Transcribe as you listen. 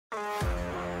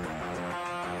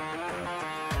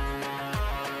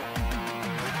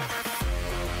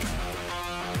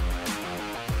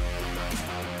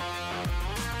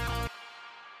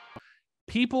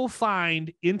People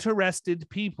find interested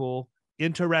people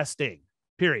interesting,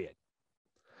 period.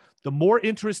 The more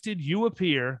interested you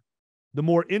appear, the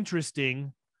more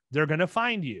interesting they're going to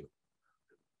find you.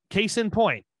 Case in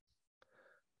point,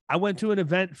 I went to an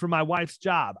event for my wife's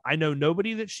job. I know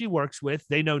nobody that she works with.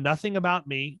 They know nothing about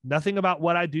me, nothing about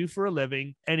what I do for a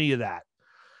living, any of that.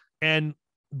 And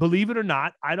believe it or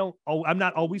not, I'm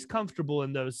not always comfortable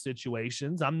in those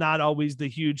situations. I'm not always the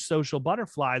huge social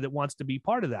butterfly that wants to be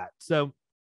part of that. So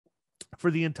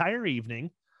for the entire evening,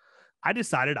 I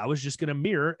decided I was just going to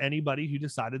mirror anybody who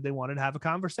decided they wanted to have a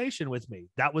conversation with me.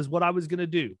 That was what I was going to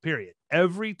do, period.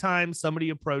 Every time somebody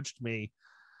approached me,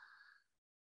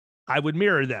 I would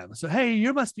mirror them. So, hey,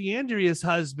 you must be Andrea's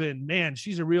husband. Man,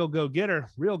 she's a real go-getter,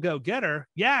 real go-getter.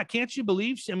 Yeah, can't you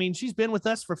believe? She's been with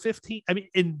us for 15,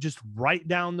 and just right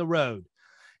down the road.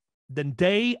 The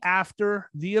day after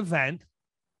the event,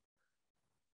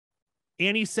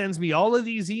 Annie sends me all of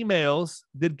these emails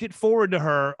that get forwarded to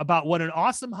her about what an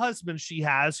awesome husband she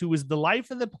has, who was the life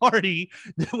of the party,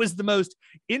 that was the most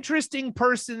interesting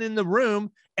person in the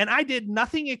room. And I did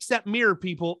nothing except mirror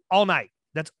people all night.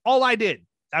 That's all I did.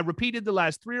 I repeated the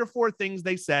last 3 or 4 things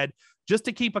they said just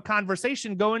to keep a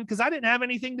conversation going because I didn't have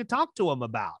anything to talk to them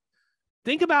about.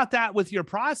 Think about that with your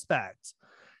prospects.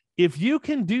 If you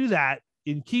can do that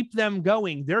and keep them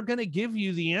going, they're going to give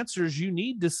you the answers you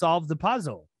need to solve the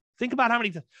puzzle. Think about how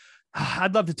many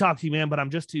I'd love to talk to you, man, but I'm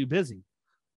just too busy.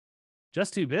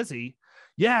 Just too busy.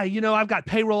 Yeah, I've got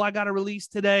payroll I got to release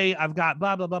today. I've got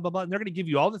blah, blah, blah, blah, blah. And they're going to give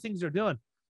you all the things they're doing.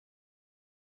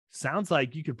 Sounds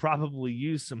like you could probably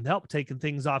use some help taking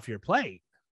things off your plate.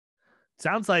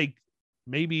 Sounds like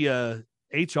maybe a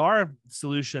HR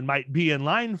solution might be in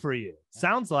line for you.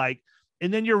 Sounds like,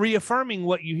 and then you're reaffirming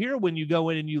what you hear when you go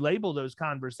in and you label those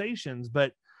conversations.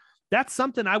 But that's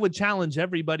something I would challenge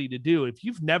everybody to do. If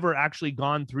you've never actually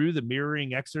gone through the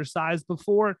mirroring exercise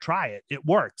before, try it. It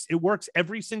works. It works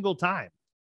every single time.